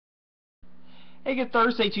Hey, good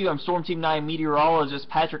Thursday to you. I'm Storm Team 9 Meteorologist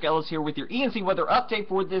Patrick Ellis here with your ENC Weather update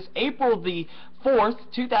for this April the 4th,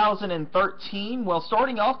 2013. Well,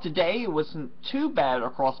 starting off today, it wasn't too bad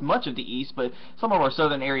across much of the east, but some of our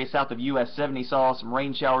southern areas south of US 70 saw some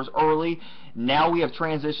rain showers early. Now we have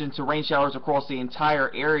transitioned to rain showers across the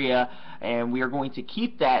entire area, and we are going to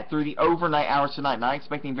keep that through the overnight hours tonight. Not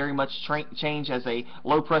expecting very much change as a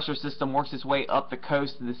low pressure system works its way up the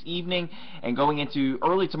coast this evening and going into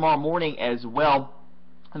early tomorrow morning as well.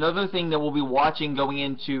 Another thing that we'll be watching going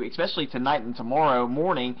into, especially tonight and tomorrow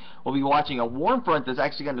morning, we'll be watching a warm front that's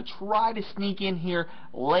actually going to try to sneak in here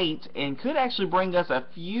late and could actually bring us a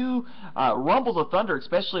few rumbles of thunder,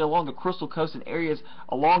 especially along the coastal coast and areas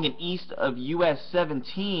along and east of US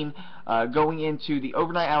 17 going into the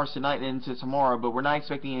overnight hours tonight and into tomorrow. But we're not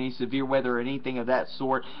expecting any severe weather or anything of that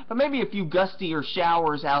sort. But maybe a few gustier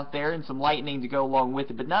showers out there and some lightning to go along with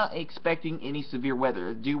it, but not expecting any severe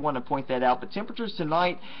weather. I do want to point that out. But temperatures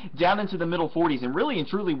tonight down into the middle 40s, and really and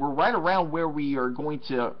truly we're right around where we are going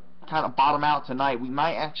to kind of bottom out tonight. We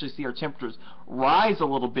might actually see our temperatures rise a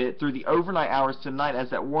little bit through the overnight hours tonight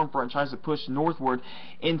as that warm front tries to push northward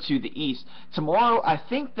into the east. Tomorrow, I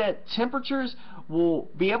think that temperatures will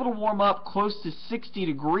be able to warm up close to 60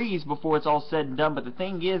 degrees before it's all said and done, but the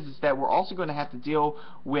thing is that we're also going to have to deal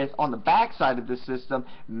with, on the backside of this system,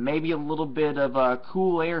 maybe a little bit of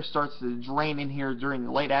cool air starts to drain in here during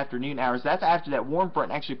the late afternoon hours. That's after that warm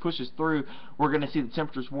front actually pushes through. We're going to see the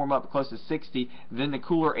temperatures warm up close to 60, then the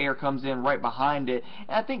cooler air comes in right behind it.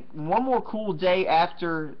 And I think one more cool day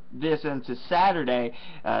after this into Saturday,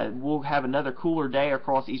 we'll have another cooler day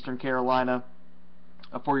across eastern Carolina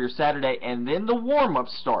for your Saturday, and then the warm-up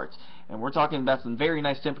starts. And we're talking about some very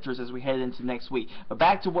nice temperatures as we head into next week. But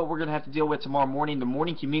back to what we're going to have to deal with tomorrow morning. The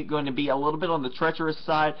morning commute going to be a little bit on the treacherous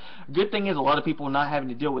side. Good thing is a lot of people are not having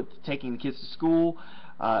to deal with taking the kids to school.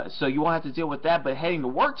 So you won't have to deal with that, but heading to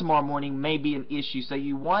work tomorrow morning may be an issue. So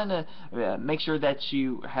you want to make sure that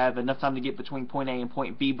you have enough time to get between point A and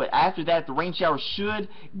point B. But after that, the rain showers should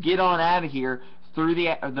get on out of here through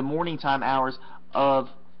the morning time hours of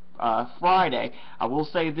Friday. I will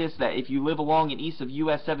say this, that if you live along and east of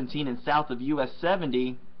US 17 and south of US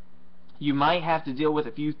 70, you might have to deal with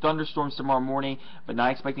a few thunderstorms tomorrow morning, but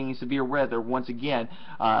not expecting any severe weather once again.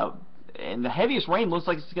 And the heaviest rain looks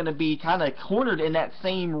like it's going to be kind of cornered in that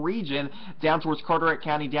same region down towards Carteret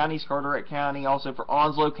County, down east Carteret County, also for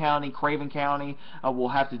Onslow County, Craven County. We'll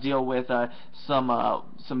have to deal with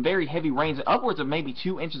some very heavy rains, upwards of maybe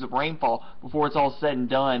 2 inches of rainfall before it's all said and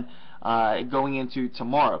done. Going into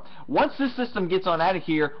tomorrow. Once this system gets on out of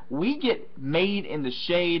here, we get made in the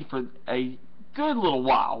shade for a good little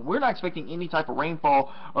while. We're not expecting any type of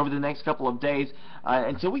rainfall over the next couple of days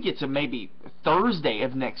until we get to maybe Thursday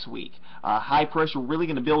of next week. High pressure really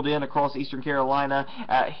going to build in across eastern Carolina.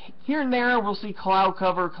 Here and there we'll see cloud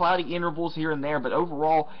cover, cloudy intervals here and there, but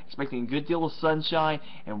overall expecting a good deal of sunshine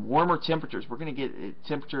and warmer temperatures. We're going to get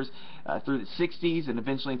temperatures through the 60s and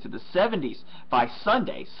eventually into the 70s by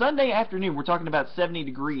Sunday. Sunday afternoon we're talking about 70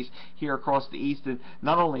 degrees here across the east, and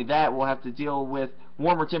not only that, we'll have to deal with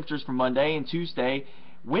warmer temperatures for Monday and Tuesday,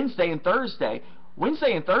 Wednesday and Thursday.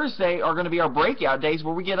 Wednesday and Thursday are going to be our breakout days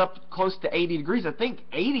where we get up close to 80 degrees. I think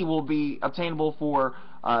 80 will be obtainable for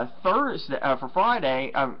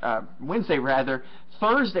Friday, Wednesday rather.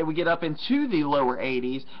 Thursday we get up into the lower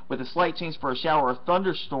 80s with a slight chance for a shower or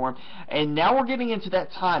thunderstorm. And now we're getting into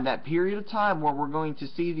that time, that period of time where we're going to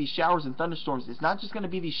see these showers and thunderstorms. It's not just going to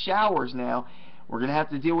be these showers now. We're going to have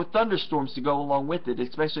to deal with thunderstorms to go along with it,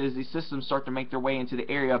 especially as these systems start to make their way into the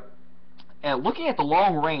area. And looking at the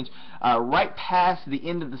long range, right past the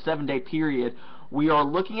end of the 7-day period, we are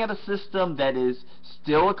looking at a system that is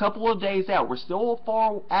still a couple of days out. We're still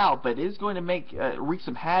far out, but it is going to wreak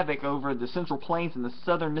some havoc over the Central Plains and the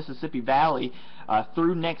southern Mississippi Valley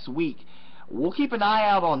through next week. We'll keep an eye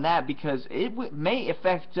out on that because it may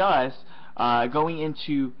affect us going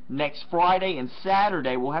into next Friday and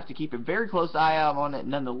Saturday. We'll have to keep a very close eye out on it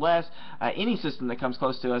nonetheless. Any system that comes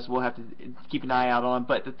close to us we'll have to keep an eye out on.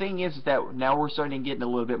 But the thing is that now we're starting to get a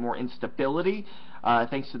little bit more instability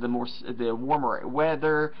thanks to the warmer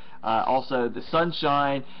weather, also the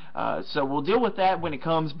sunshine. So we'll deal with that when it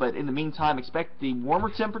comes, but in the meantime expect the warmer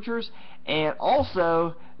temperatures and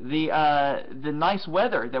also the nice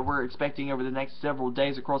weather that we're expecting over the next several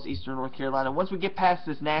days across eastern North Carolina. Once we get past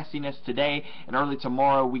this nastiness today and early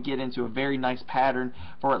tomorrow, we get into a very nice pattern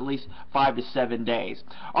for at least 5 to 7 days.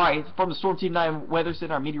 Alright, from the Storm Team 9 Weather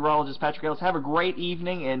Center, our meteorologist Patrick Ellis. Have a great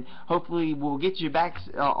evening, and hopefully we'll get you back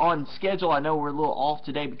on schedule. I know we're a little off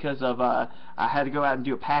today because of I had to go out and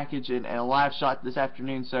do a package and a live shot this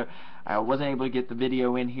afternoon, so I wasn't able to get the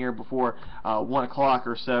video in here before 1 o'clock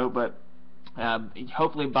or so, but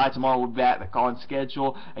Hopefully by tomorrow we'll be back on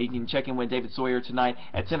schedule. You can check in with David Sawyer tonight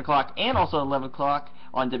at 10 o'clock and also 11 o'clock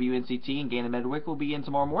on WNCT, and Gannon Medwick will be in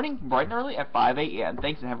tomorrow morning bright and early at 5 a.m.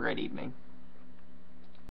 Thanks and have a great evening.